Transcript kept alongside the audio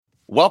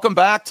Welcome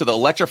back to the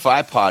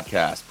Electrify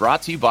podcast,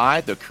 brought to you by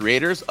the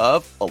creators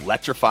of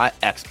Electrify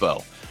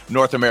Expo,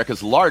 North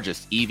America's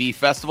largest EV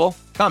festival,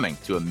 coming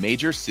to a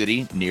major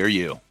city near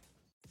you.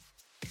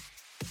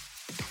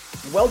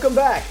 Welcome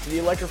back to the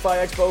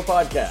Electrify Expo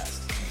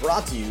podcast,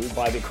 brought to you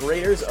by the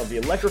creators of the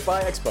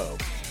Electrify Expo.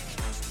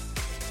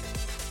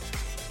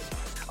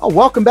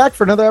 Welcome back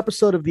for another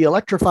episode of the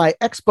Electrify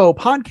Expo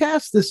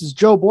podcast. This is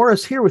Joe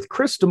Boris here with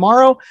Chris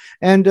Demaro,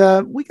 and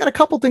we got a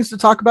couple things to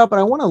talk about, but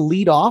I want to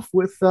lead off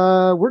with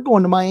we're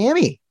going to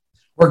Miami.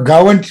 We're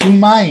going to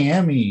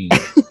Miami.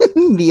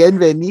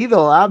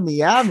 Bienvenido a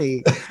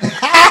Miami.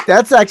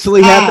 That's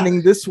actually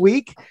happening this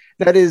week.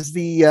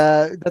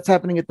 That's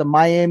happening at the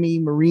Miami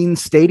Marine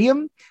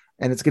Stadium,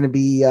 and it's going to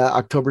be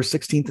October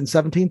 16th and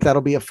 17th.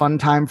 That'll be a fun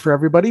time for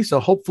everybody. So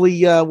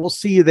hopefully we'll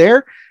see you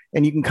there.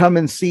 And you can come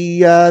and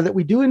see that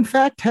we do, in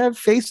fact, have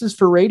faces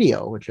for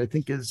radio, which I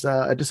think is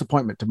a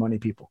disappointment to many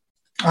people.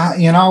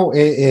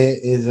 It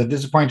is a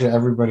disappointment to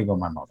everybody but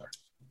my mother.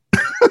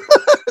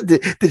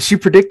 Did she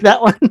predict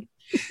that one?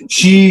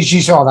 She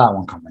saw that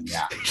one coming,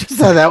 yeah. She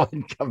saw that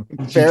one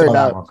coming. Fair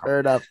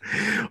enough.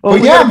 Well,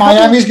 yeah,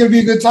 Miami's going to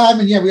be a good time.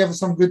 And yeah, we have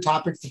some good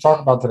topics to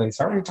talk about today.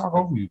 Sorry to talk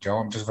over you, Joe.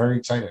 I'm just very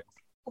excited.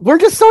 We're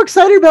just so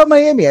excited about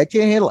Miami. I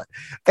can't handle it.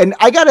 And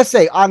I got to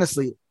say,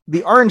 honestly,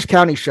 the Orange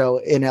County show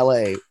in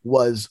LA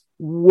was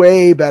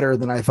way better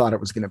than I thought it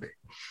was going to be.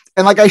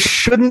 And I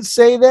shouldn't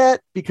say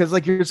that because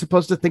you're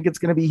supposed to think it's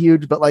going to be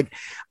huge, but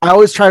I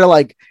always try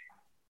to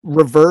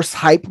reverse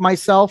hype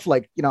myself.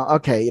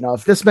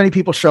 If this many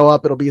people show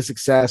up, it'll be a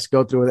success,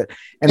 go through with it.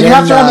 And you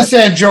have to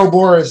understand Joe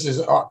Boris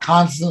is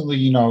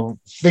constantly,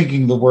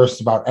 thinking the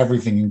worst about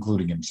everything,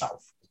 including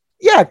himself.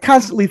 Yeah,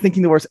 constantly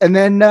thinking the worst. And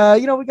then,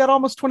 we got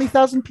almost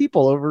 20,000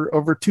 people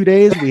over 2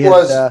 days.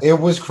 It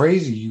was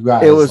crazy, you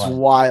guys. It was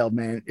wild,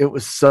 man. It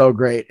was so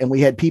great. And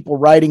we had people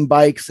riding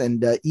bikes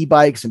and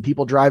e-bikes and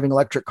people driving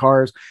electric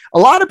cars. A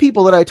lot of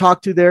people that I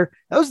talked to there,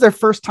 that was their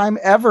first time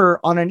ever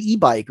on an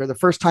e-bike or the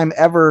first time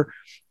ever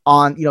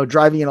on,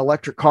 driving an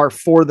electric car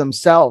for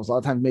themselves. A lot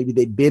of times maybe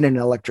they'd been in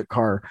an electric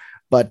car.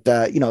 But,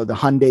 the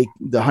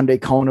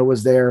Hyundai Kona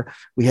was there.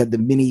 We had the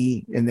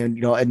Mini, and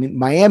then, and in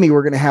Miami,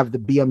 we're going to have the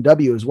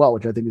BMW as well,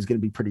 which I think is going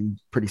to be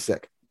pretty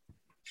sick.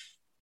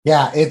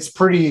 Yeah, it's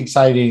pretty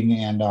exciting.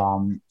 And,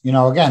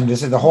 again,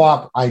 this is the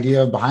whole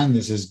idea behind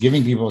this is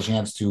giving people a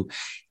chance to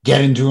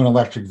get into an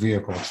electric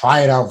vehicle,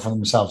 try it out for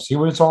themselves, see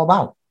what it's all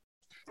about.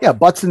 Yeah,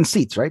 butts and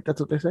seats, right? That's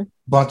what they say.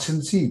 Butts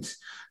and seats.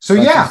 So,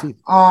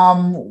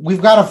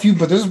 we've got a few,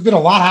 but there's been a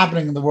lot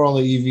happening in the world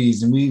of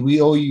EVs, and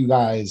we owe you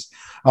guys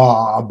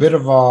a bit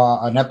of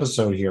an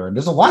episode here, and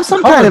there's a lot.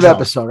 Some kind of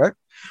episode, right?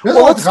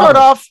 Well, let's start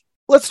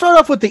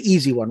off with the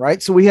easy one,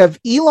 right? So we have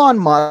Elon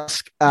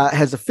Musk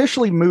has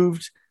officially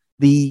moved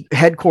the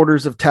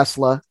headquarters of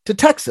Tesla to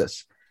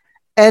Texas,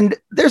 and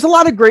there's a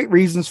lot of great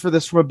reasons for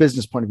this from a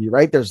business point of view,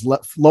 right? There's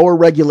lower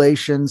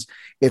regulations.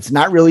 It's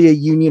not really a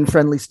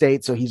union-friendly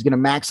state, so he's going to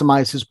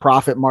maximize his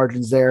profit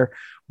margins there.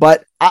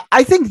 But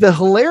I think the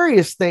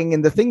hilarious thing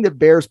and the thing that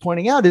bears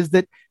pointing out is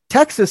that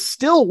Texas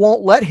still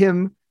won't let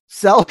him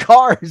sell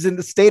cars in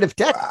the state of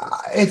Texas.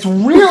 It's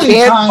really you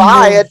can't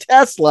buy a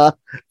Tesla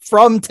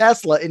from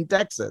Tesla in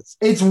Texas.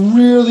 It's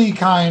really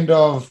kind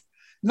of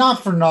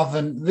not for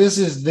nothing. This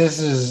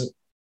is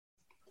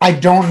I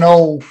don't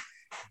know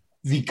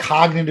the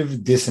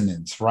cognitive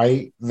dissonance,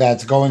 right?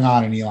 That's going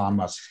on in Elon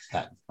Musk's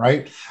head,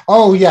 right?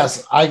 Oh,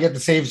 yes, I get to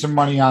save some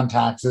money on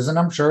taxes, and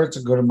I'm sure it's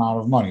a good amount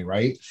of money,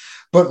 right?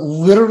 But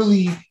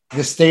literally,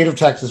 the state of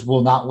Texas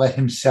will not let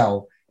him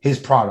sell his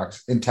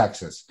products in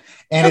Texas.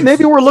 And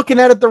maybe we're looking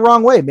at it the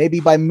wrong way. Maybe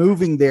by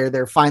moving there,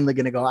 they're finally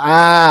going to go,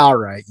 all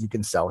right, you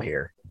can sell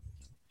here.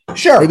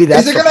 Sure. Maybe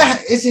that's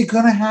is it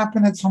going to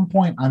happen at some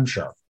point? I'm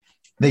sure.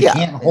 They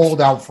can't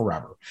hold out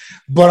forever.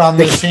 But on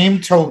the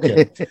same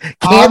token,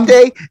 can't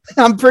they?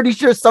 I'm pretty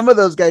sure some of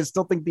those guys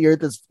still think the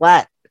earth is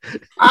flat.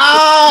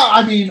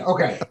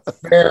 Okay.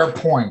 Fair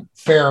point.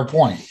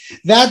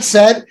 That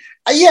said,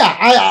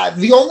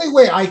 the only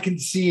way I can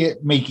see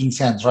it making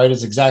sense, right,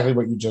 is exactly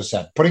what you just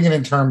said. Putting it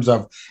in terms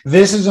of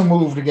this is a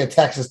move to get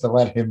Texas to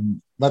let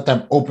them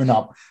open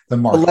up the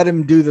market. Let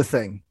him do the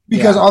thing.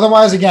 Because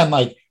otherwise, again,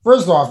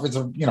 first off, it's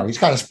he's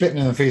kind of spitting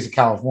in the face of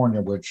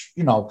California, which,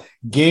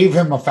 gave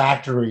him a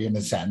factory in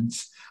a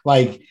sense.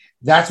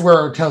 That's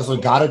where Tesla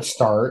got its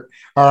start.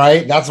 All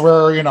right. That's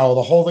where, the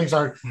whole thing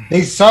started.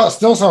 They still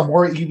sell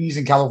more EVs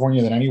in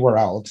California than anywhere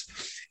else.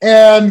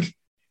 And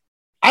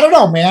I don't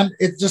know, man.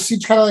 It just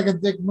seems kind of like a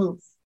dick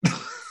move.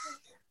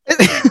 But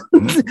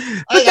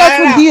that's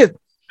what he is.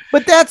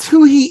 But that's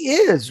who he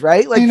is,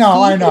 right? I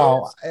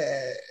know.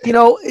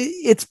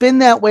 It's been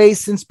that way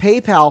since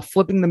PayPal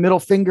flipping the middle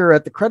finger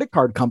at the credit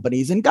card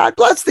companies. And God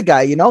bless the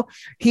guy,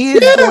 he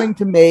is going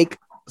to make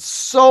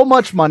so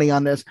much money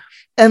on this.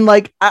 And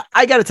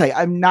I got to tell you,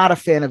 I'm not a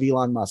fan of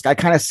Elon Musk. I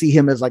kind of see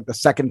him as the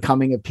second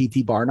coming of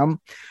P.T. Barnum.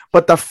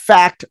 But the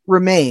fact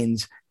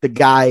remains, the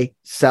guy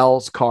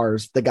sells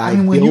cars. The guy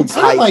when you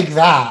put it like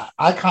that,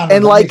 I kind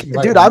of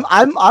dude,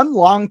 I'm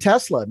long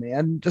Tesla,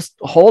 man. Just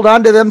hold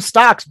on to them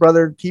stocks,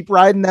 brother. Keep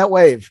riding that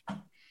wave.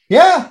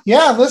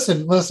 Yeah.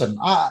 Listen.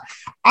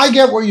 I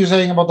get what you're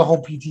saying about the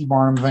whole PT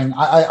Barnum thing.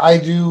 I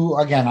do.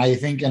 Again, I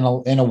think in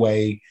a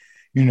way,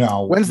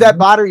 when's that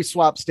battery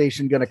swap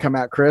station going to come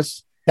out,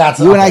 Chris? That's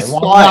you and I saw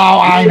it.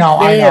 I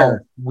know.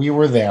 We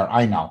were there.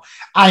 I know.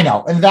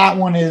 And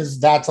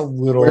that's a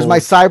little. Where's my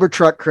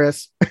Cybertruck,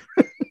 Chris?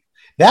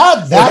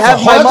 That's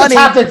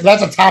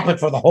a topic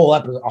for the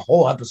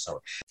whole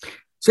episode.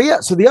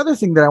 So the other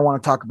thing that I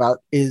want to talk about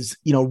is,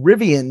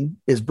 Rivian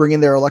is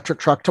bringing their electric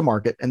truck to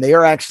market, and they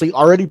are actually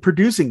already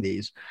producing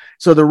these.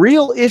 So the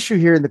real issue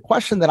here, and the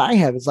question that I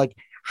have is like,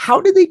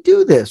 how did they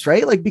do this?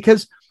 Right? Like,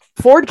 because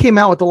Ford came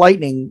out with the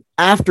Lightning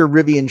after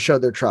Rivian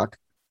showed their truck,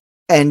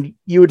 and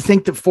you would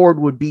think that Ford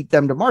would beat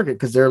them to market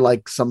because they're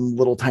like some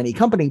little tiny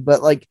company,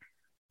 but like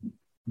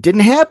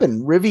didn't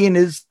happen. Rivian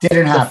is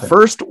the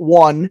first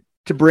one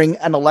to bring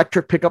an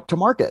electric pickup to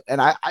market.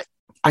 And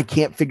I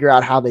can't figure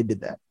out how they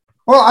did that.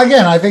 Well,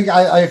 again, I think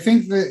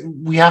that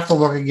we have to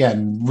look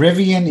again.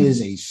 Rivian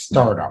is a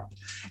startup,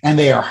 and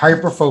they are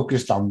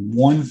hyper-focused on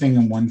one thing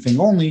and one thing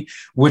only,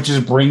 which is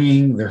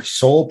bringing their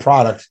sole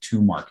product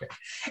to market.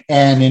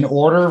 And in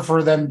order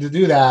for them to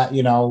do that,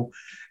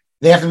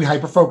 they have to be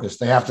hyper-focused.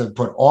 They have to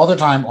put all their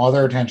time, all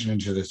their attention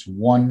into this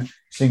one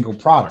single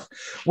product.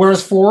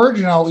 Whereas Ford,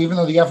 even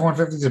though the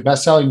F-150 is the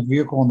best-selling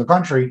vehicle in the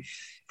country,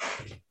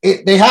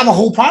 they have a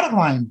whole product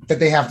line that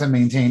they have to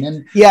maintain.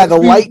 And the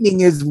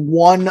Lightning is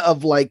one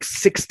of like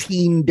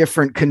 16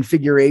 different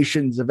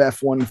configurations of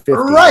F-150.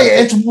 Right.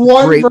 It's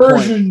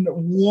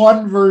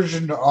one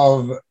version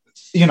of,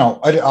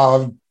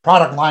 a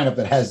product lineup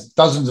that has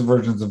dozens of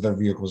versions of their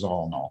vehicles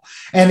all in all.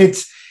 And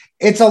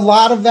it's a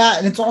lot of that.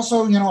 And it's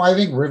also, I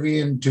think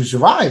Rivian, to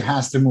survive,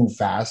 has to move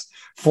fast.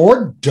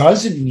 Ford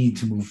doesn't need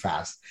to move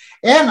fast.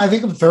 And I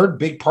think the third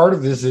big part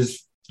of this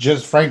is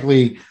just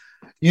frankly,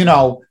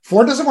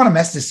 Ford doesn't want to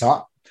mess this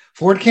up.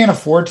 Ford can't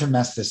afford to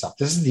mess this up.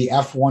 This is the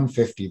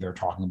F-150 they're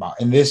talking about.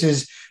 And this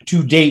is,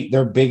 to date,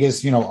 their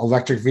biggest,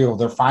 electric vehicle.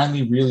 They're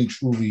finally really,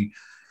 truly,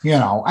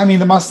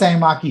 the Mustang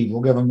Mach-E,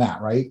 we'll give them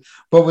that, right?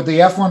 But with the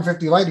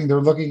F-150 Lightning,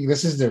 they're going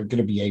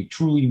to be a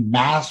truly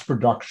mass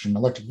production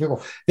electric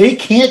vehicle. They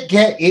can't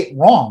get it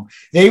wrong.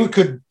 They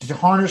could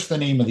tarnish the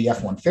name of the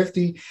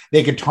F-150.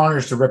 They could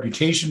tarnish the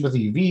reputation with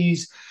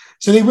EVs.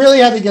 So they really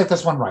had to get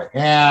this one right.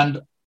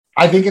 And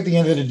I think at the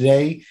end of the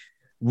day,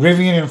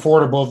 Rivian and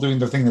Ford are both doing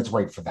the thing that's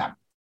right for them.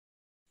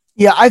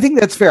 Yeah, I think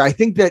that's fair. I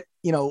think that,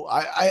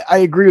 I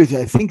agree with you.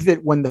 I think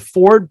that when the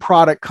Ford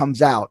product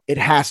comes out, it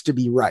has to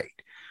be right.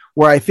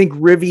 Where I think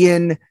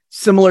Rivian,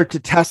 similar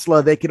to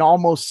Tesla, they can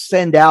almost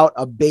send out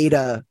a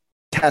beta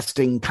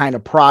testing kind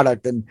of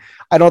product. And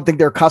I don't think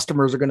their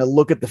customers are going to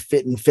look at the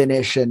fit and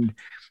finish and,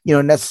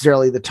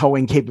 necessarily the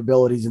towing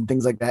capabilities and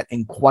things like that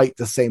in quite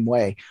the same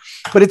way.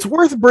 But it's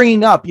worth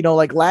bringing up,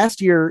 like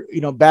last year,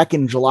 back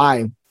in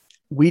July,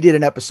 we did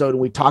an episode and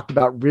we talked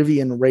about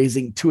Rivian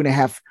raising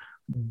 $2.5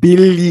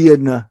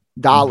 billion.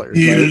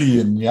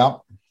 Billion, right?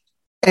 Yep.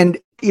 And,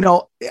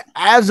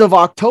 as of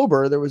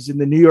October, there was in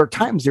the New York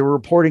Times, they were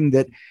reporting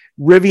that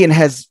Rivian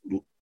has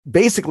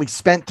basically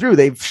spent through,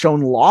 they've shown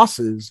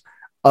losses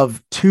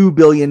of $2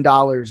 billion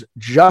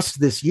just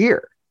this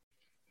year.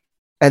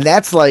 And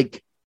that's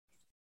like,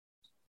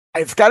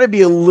 it's got to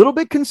be a little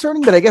bit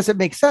concerning, but I guess it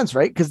makes sense,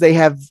 right? Because they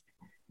have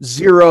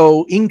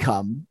zero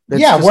income.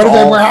 What are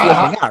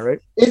they out, right?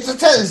 It's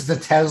the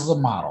Tesla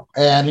model.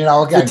 And,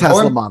 again, the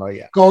Tesla model,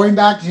 yeah. Going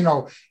back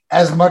to,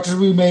 as much as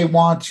we may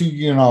want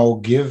to,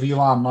 give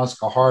Elon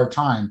Musk a hard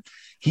time,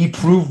 he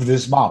proved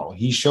this model.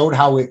 He showed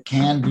how it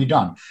can be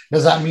done.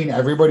 Does that mean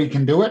everybody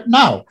can do it?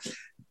 No.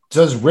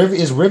 Is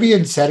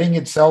Rivian setting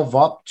itself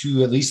up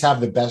to at least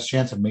have the best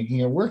chance of making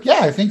it work?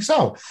 Yeah, I think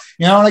so.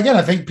 And again,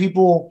 I think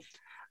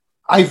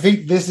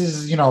this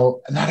is,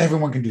 not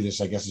everyone can do this,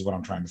 I guess is what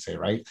I'm trying to say,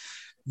 right?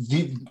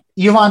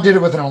 Elon did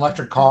it with an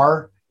electric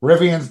car.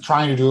 Rivian's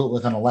trying to do it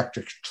with an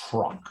electric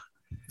truck.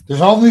 There's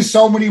only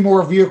so many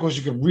more vehicles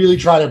you could really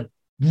try to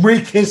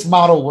make this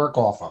model work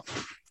off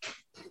of.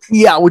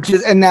 Yeah,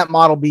 and that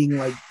model being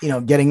like,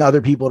 getting other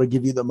people to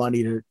give you the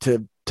money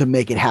to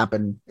make it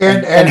happen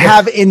and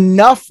have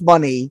enough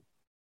money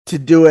to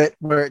do it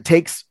where it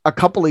takes a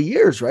couple of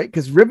years, right?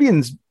 Because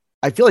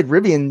I feel like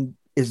Rivian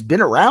has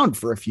been around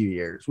for a few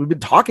years. We've been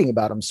talking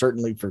about them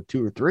certainly for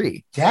 2 or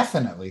 3.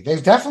 Definitely.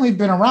 They've definitely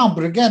been around.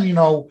 But again,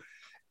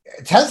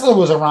 Tesla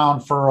was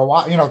around for a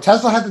while.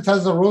 Tesla had the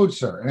Tesla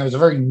Roadster, and it was a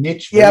very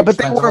niche. Yeah, but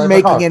they weren't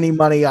making any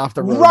money off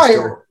the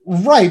Roadster.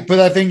 Right. But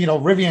I think,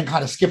 Rivian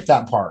kind of skipped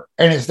that part.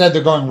 And instead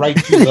they're going right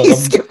to the...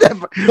 skipped that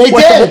part.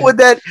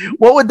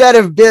 What would that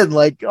have been?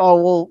 Like,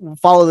 we'll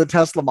follow the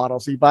Tesla model.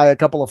 So you buy a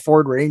couple of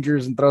Ford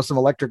Rangers and throw some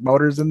electric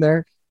motors in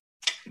there.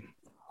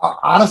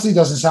 Honestly,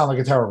 doesn't sound like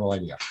a terrible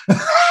idea.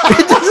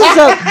 It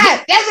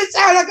doesn't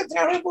sound like a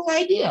terrible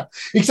idea.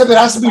 Except it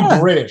has to be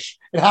British.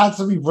 It has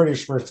to be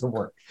British for it to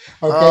work.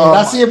 Okay,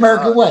 that's the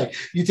American way.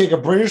 You take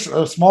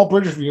a small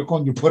British vehicle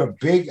and you put a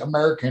big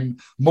American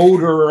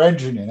motor or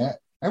engine in it.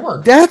 It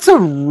works. That's a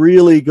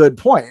really good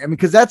point. I mean,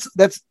 because that's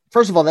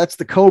first of all, that's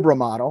the Cobra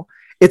model.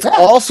 It's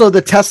also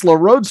the Tesla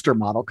Roadster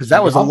model because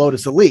that was a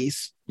Lotus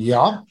Elise.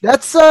 Yeah,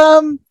 that's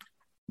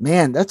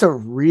Man, that's a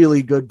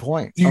really good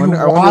point. Do you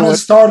want to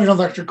start an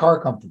electric car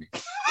company?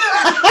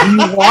 Do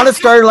you want to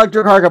start an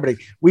electric car company?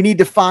 We need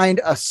to find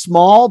a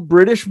small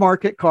British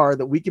market car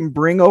that we can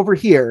bring over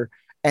here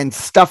and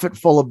stuff it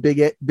full of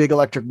big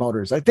electric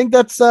motors. I think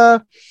that's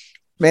man,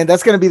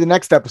 that's going to be the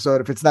next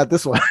episode if it's not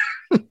this one.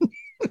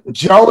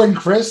 Joe and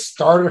Chris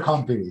start a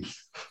company.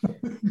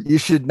 We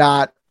should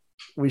not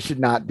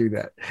do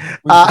that.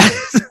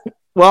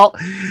 Well,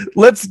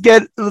 let's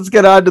get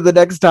on to the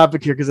next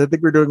topic here because I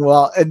think we're doing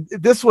well. And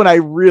this one I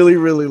really,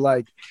 really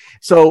like.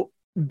 So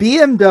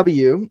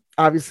BMW,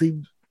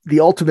 obviously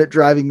the ultimate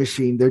driving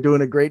machine. They're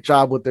doing a great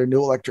job with their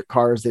new electric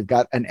cars. They've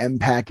got an M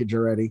package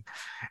already.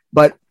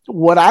 But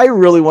what I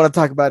really want to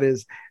talk about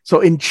is,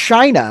 so in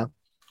China,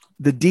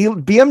 the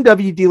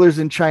BMW dealers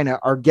in China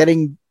are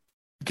getting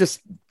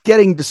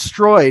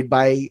destroyed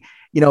by,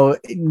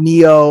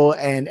 Neo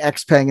and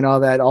XPeng and all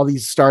that, all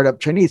these startup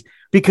Chinese,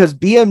 because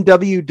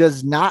BMW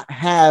does not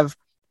have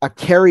a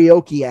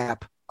karaoke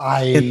app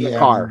in the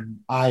car.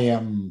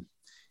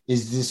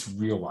 Is this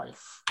real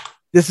life?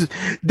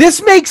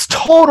 This makes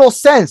total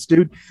sense,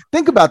 dude.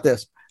 Think about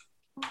this.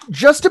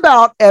 Just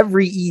about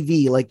every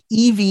EV, like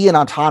EV and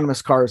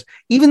autonomous cars,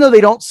 even though they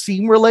don't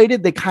seem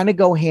related, they kind of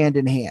go hand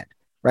in hand,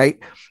 right?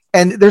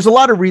 And there's a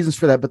lot of reasons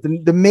for that, but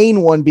the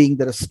main one being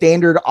that a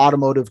standard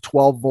automotive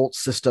 12-volt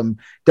system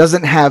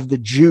doesn't have the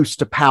juice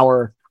to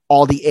power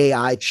all the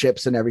AI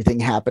chips and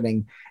everything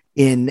happening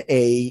in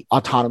a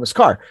autonomous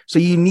car. So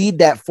you need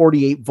that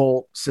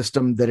 48-volt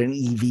system that an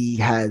EV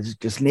has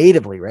just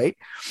natively, right?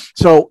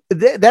 So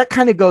that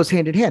kind of goes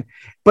hand in hand.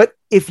 But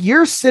if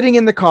you're sitting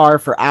in the car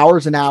for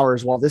hours and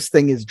hours while this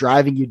thing is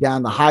driving you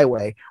down the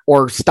highway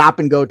or stop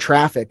and go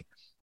traffic,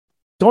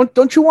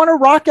 don't you want to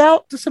rock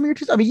out to some of your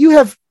tunes? I mean, you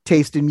have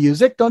taste in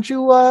music, don't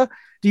you?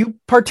 Do you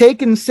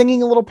partake in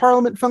singing a little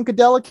Parliament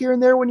Funkadelic here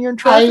and there when you're in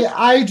traffic?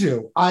 I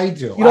do.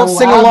 You don't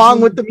sing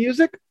along with the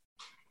music?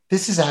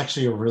 This is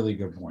actually a really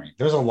good point.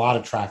 There's a lot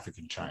of traffic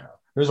in China.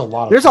 There's a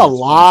lot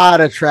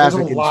of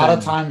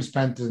time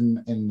spent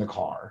in the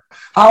car.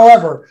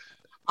 However,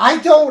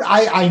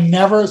 I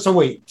never. So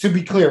wait, to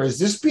be clear, is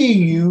this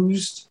being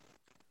used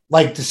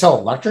like to sell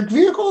electric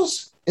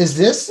vehicles? Is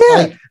this? Yeah.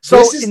 Like, so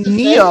this is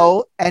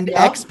Neo and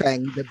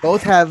XPeng that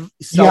both have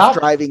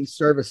self-driving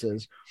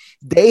services,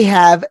 they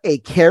have a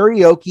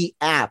karaoke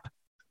app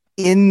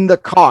in the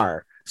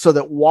car so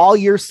that while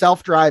you're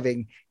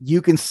self-driving,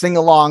 you can sing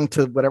along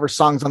to whatever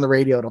songs on the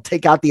radio. It'll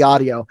take out the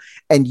audio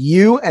and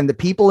you and the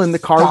people in the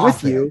car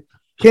you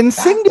can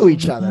sing to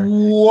each other.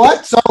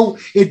 What? So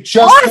it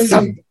just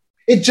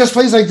it just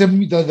plays like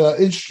the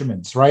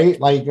instruments, right?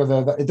 Like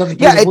it doesn't.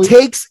 Yeah,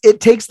 it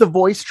takes the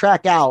voice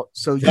track out,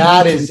 so you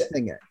can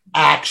sing it.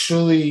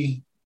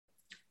 Actually,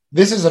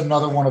 this is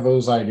another one of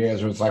those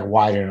ideas where it's like,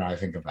 why didn't I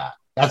think of that?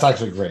 That's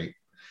actually great.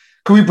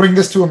 Can we bring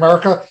this to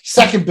America?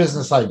 Second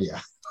business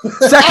idea.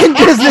 Second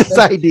business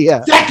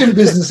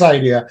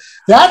idea.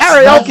 That's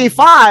Karaoke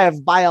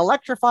 5 by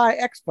Electrify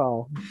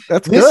Expo.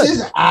 That's good. This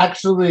is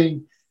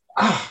actually.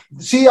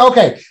 See,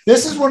 okay,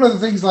 this is one of the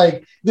things,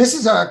 like, this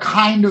is a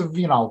kind of,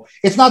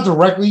 it's not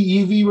directly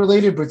EV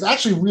related, but it's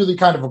actually really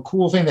kind of a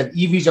cool thing that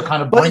EVs are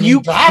kind of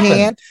bringing to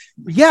happen.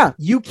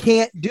 You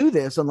can't do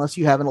this unless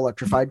you have an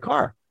electrified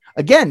car.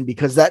 Again,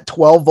 because that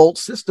 12-volt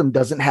system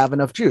doesn't have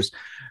enough juice.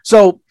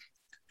 So,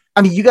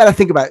 I mean, you got to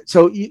think about it.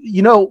 So,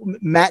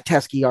 Matt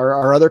Teskey,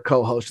 our other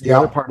co-host, the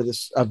other part of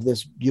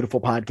this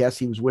beautiful podcast,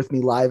 he was with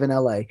me live in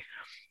LA.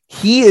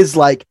 He is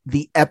like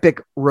the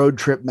epic road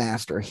trip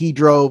master. He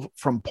drove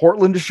from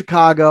Portland to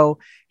Chicago.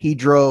 He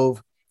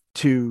drove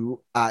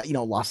to,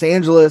 Los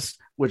Angeles,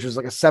 which is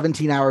like a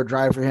 17-hour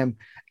drive for him.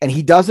 And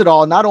he does it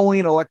all, not only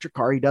in an electric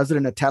car, he does it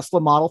in a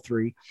Tesla Model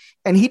 3.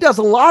 And he does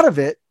a lot of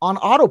it on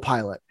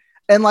autopilot.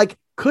 And like,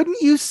 couldn't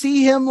you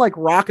see him like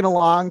rocking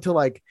along to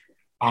like,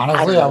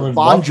 honestly, I would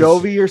Bon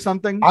Jovi or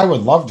something? I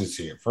would love to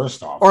see it,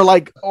 first off. Or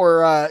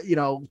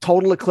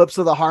Total Eclipse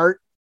of the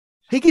Heart.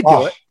 He could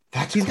do it.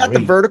 He's got the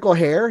vertical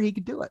hair. He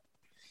could do it.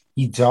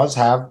 He does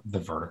have the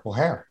vertical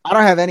hair. I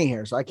don't have any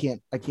hair, so I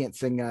can't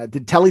sing.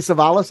 Did Telly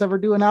Savalas ever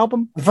do an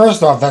album?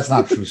 First off, that's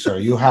not true, sir.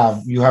 You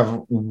have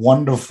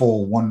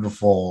wonderful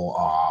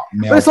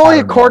male. But it's only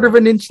a quarter of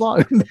an inch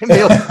long.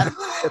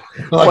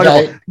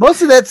 Okay.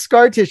 Most of that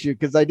scar tissue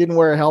because I didn't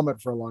wear a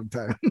helmet for a long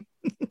time.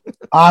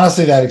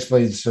 Honestly, that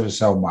explains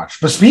so much.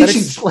 But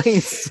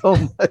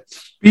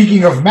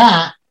speaking of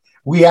Matt,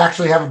 we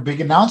actually have a big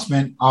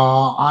announcement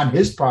on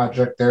his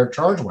project there,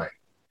 Chargeway.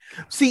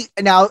 See,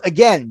 now,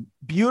 again,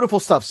 beautiful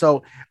stuff.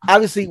 So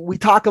obviously we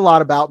talk a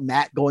lot about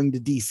Matt going to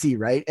DC,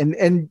 right?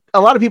 And a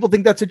lot of people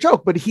think that's a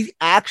joke, but he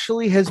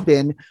actually has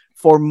been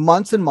for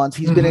months and months.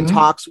 He's been in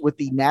talks with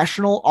the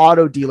National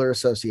Auto Dealer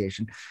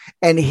Association,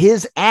 and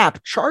his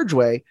app,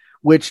 Chargeway,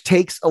 which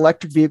takes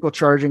electric vehicle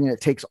charging and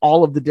it takes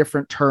all of the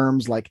different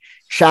terms like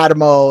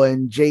CHAdeMO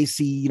and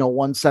JC,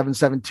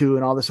 1772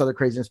 and all this other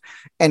craziness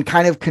and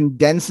kind of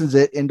condenses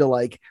it into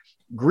like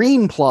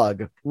green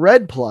plug,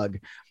 red plug,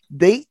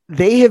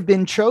 They have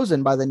been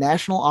chosen by the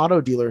National Auto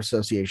Dealer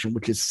Association,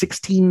 which is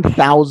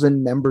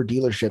 16,000 member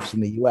dealerships in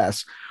the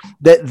US,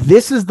 that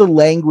this is the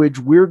language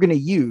we're going to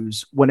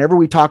use whenever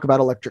we talk about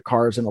electric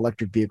cars and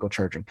electric vehicle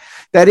charging.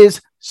 That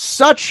is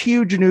such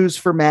huge news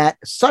for Matt,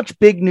 such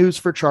big news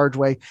for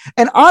Chargeway.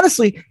 And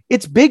honestly,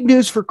 it's big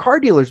news for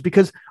car dealers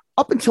because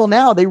up until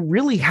now, they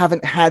really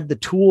haven't had the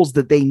tools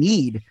that they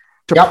need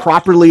to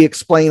properly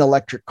explain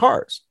electric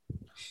cars.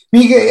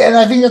 And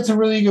I think that's a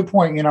really good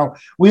point. You know,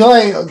 we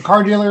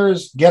car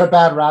dealers get a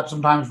bad rap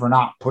sometimes for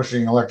not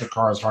pushing electric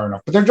cars hard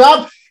enough, but their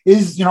job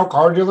is, you know,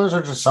 car dealers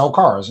are to sell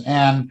cars,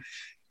 and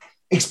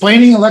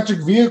explaining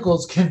electric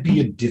vehicles can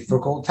be a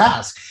difficult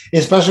task,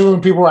 especially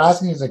when people are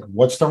asking, it's like,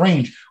 what's the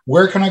range?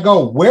 Where can I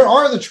go? Where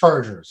are the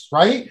chargers?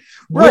 Right.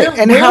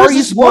 And how are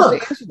you supposed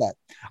to answer that?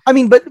 I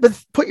mean, but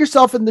put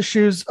yourself in the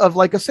shoes of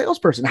like a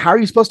salesperson. How are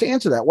you supposed to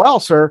answer that? Well,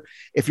 sir,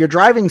 if you're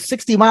driving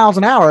 60 miles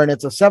an hour and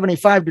it's a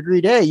 75-degree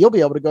day, you'll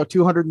be able to go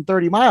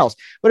 230 miles.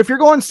 But if you're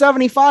going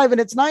 75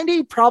 and it's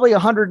 90, probably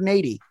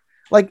 180.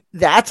 Like,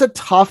 that's a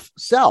tough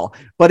sell.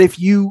 But if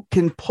you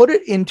can put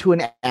it into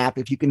an app,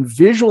 if you can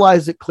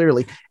visualize it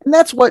clearly, and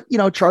that's what, you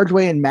know,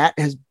 Chargeway and Matt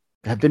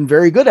have been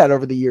very good at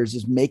over the years,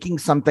 is making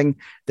something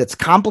that's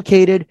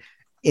complicated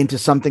into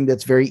something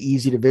that's very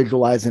easy to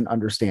visualize and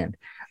understand.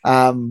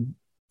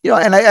 You know,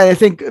 and I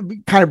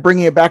think kind of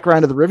bringing it back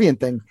around to the Rivian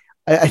thing,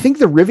 I think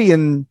the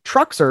Rivian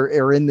trucks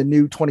are in the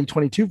new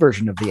 2022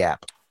 version of the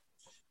app.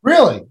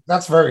 Really?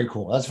 That's very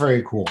cool. That's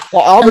very cool.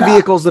 Well, all the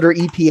vehicles that are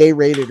EPA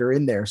rated are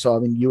in there. So, I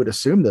mean, you would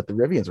assume that the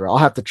Rivians are. I'll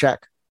have to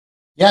check.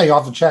 Yeah, you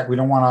have to check. We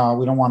don't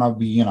want to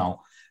be, you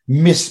know,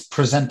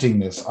 mispresenting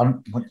this.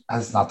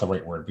 That's not the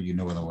right word, but you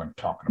know what I'm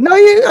talking about. No,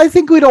 I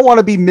think we don't want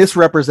to be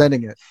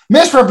misrepresenting it.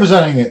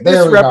 Misrepresenting it.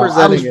 There we go.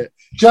 Misrepresenting it.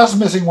 Just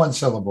missing one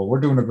syllable. We're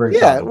doing a great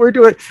job. Yeah, we're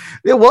doing.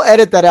 We'll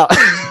edit that out.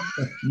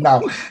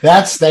 No,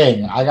 that's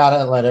staying. I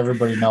gotta let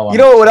everybody know. You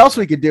know what else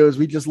we could do is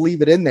we just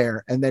leave it in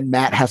there, and then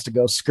Matt has to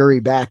go scurry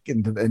back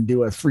and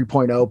do a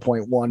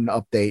 3.0.1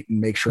 update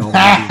and make sure.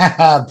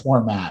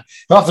 Poor Matt.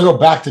 He'll have to go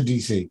back to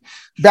DC.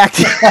 Back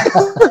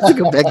to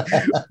go back.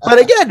 But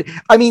again,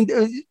 I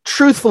mean,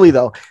 truthfully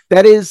though,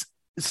 that is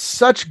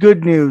such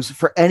good news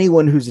for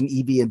anyone who's an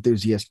EV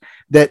enthusiast,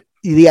 that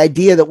the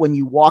idea that when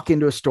you walk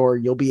into a store,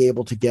 you'll be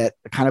able to get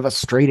kind of a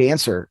straight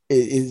answer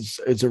is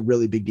a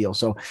really big deal.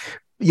 So,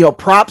 you know,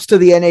 props to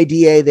the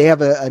NADA. They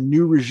have a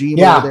new regime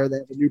over there. They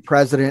have a new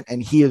president,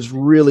 and he is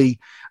really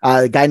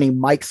a guy named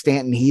Mike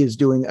Stanton. He is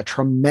doing a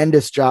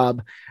tremendous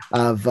job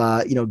of,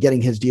 you know,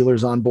 getting his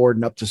dealers on board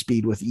and up to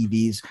speed with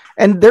EVs.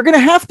 And they're going to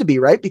have to be,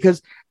 right?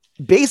 Because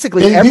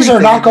basically these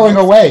are not going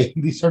away.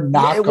 These are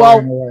not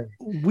going away.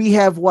 We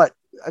have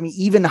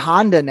even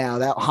Honda now,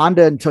 that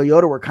Honda and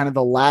Toyota were kind of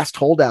the last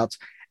holdouts.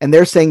 And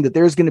they're saying that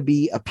there's going to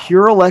be a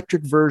pure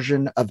electric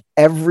version of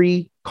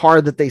every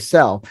car that they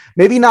sell.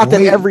 Maybe not that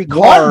every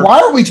car.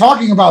 Why are we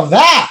talking about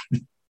that?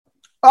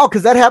 Oh,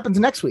 because that happens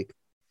next week.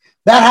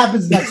 That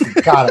happens next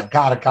week. Got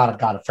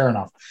it. Fair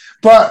enough.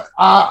 But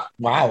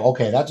wow,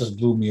 okay, that just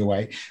blew me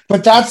away.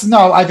 But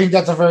I think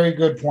that's a very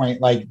good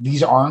point. Like,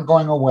 these aren't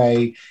going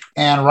away,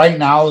 and right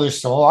now there's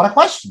still a lot of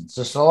questions.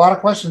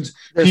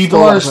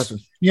 People are,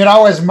 you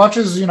know, as much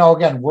as, you know,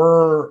 again,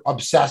 we're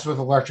obsessed with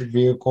electric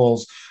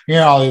vehicles. You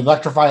know, the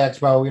Electrify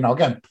Expo. You know,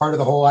 again, part of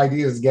the whole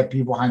idea is to get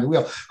people behind the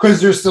wheel,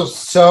 because there's still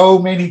so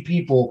many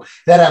people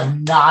that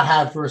have not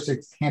had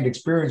first-hand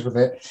experience with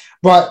it,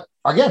 but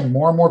again,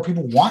 more and more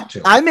people want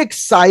to. I'm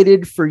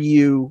excited for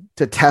you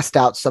to test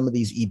out some of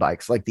these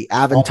e-bikes, like the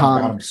Aventon. Oh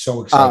my God, I'm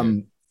so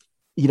excited.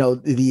 You know,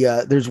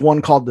 there's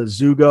one called the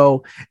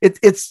Zugo.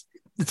 It's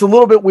a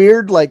little bit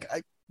weird,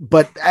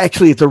 but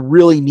actually it's a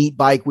really neat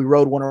bike. We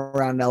rode one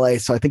around LA,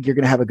 so I think you're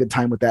going to have a good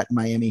time with that in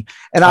Miami.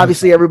 And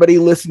obviously everybody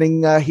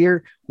listening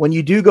here, when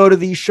you do go to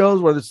these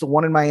shows, whether it's the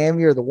one in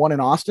Miami or the one in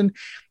Austin,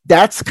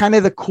 that's kind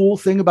of the cool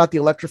thing about the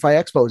Electrify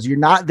Expo is you're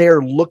not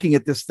there looking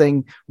at this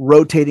thing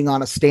rotating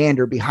on a stand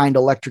or behind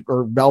electric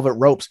or velvet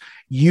ropes.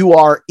 You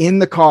are in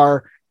the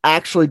car,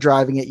 actually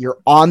driving it. You're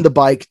on the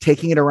bike,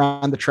 taking it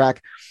around the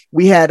track.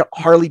 We had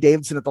Harley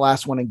Davidson at the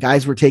last one, and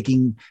guys were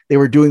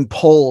doing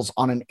polls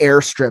on an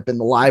airstrip in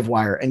the live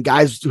wire, and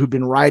guys who've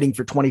been riding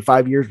for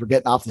 25 years were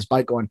getting off this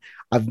bike going,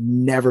 I've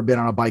never been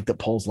on a bike that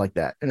pulls like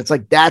that. And it's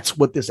like, that's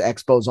what this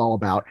expo is all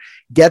about.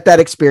 Get that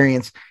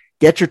experience,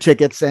 get your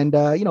tickets, and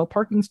you know,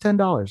 parking's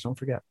 $10. Don't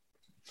forget.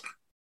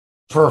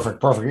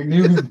 Perfect.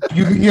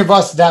 You can give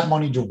us that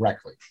money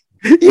directly.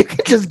 You can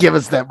just give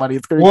us that money.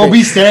 We'll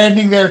be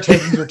standing there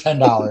taking your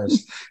 $10.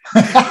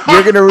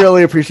 You're going to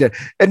really appreciate it.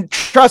 And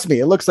trust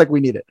me, it looks like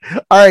we need it.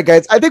 All right,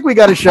 guys, I think we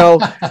got a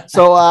show.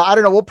 So I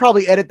don't know. We'll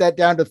probably edit that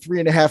down to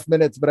 3.5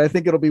 minutes, but I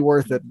think it'll be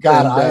worth it.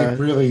 God, I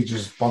really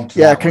just bumped.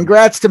 Yeah.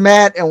 Congrats to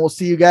Matt, and we'll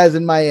see you guys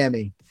in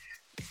Miami.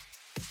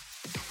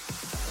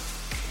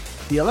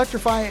 The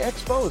Electrify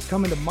Expo is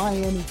coming to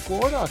Miami,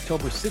 Florida,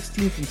 October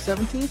 16th and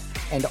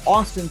 17th, and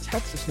Austin,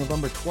 Texas,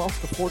 November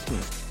 12th to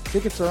 14th.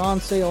 Tickets are on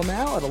sale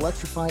now at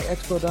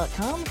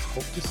electrifyexpo.com.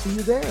 Hope to see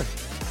you there.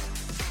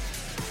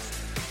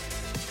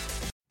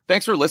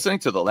 Thanks for listening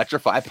to the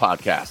Electrify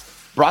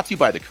podcast. brought to you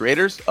by the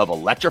creators of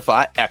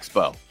Electrify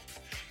Expo.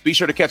 Be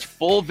sure to catch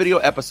full video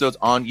episodes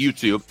on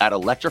YouTube at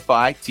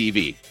Electrify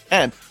TV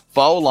and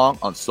follow along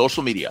on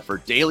social media for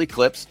daily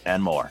clips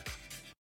and more.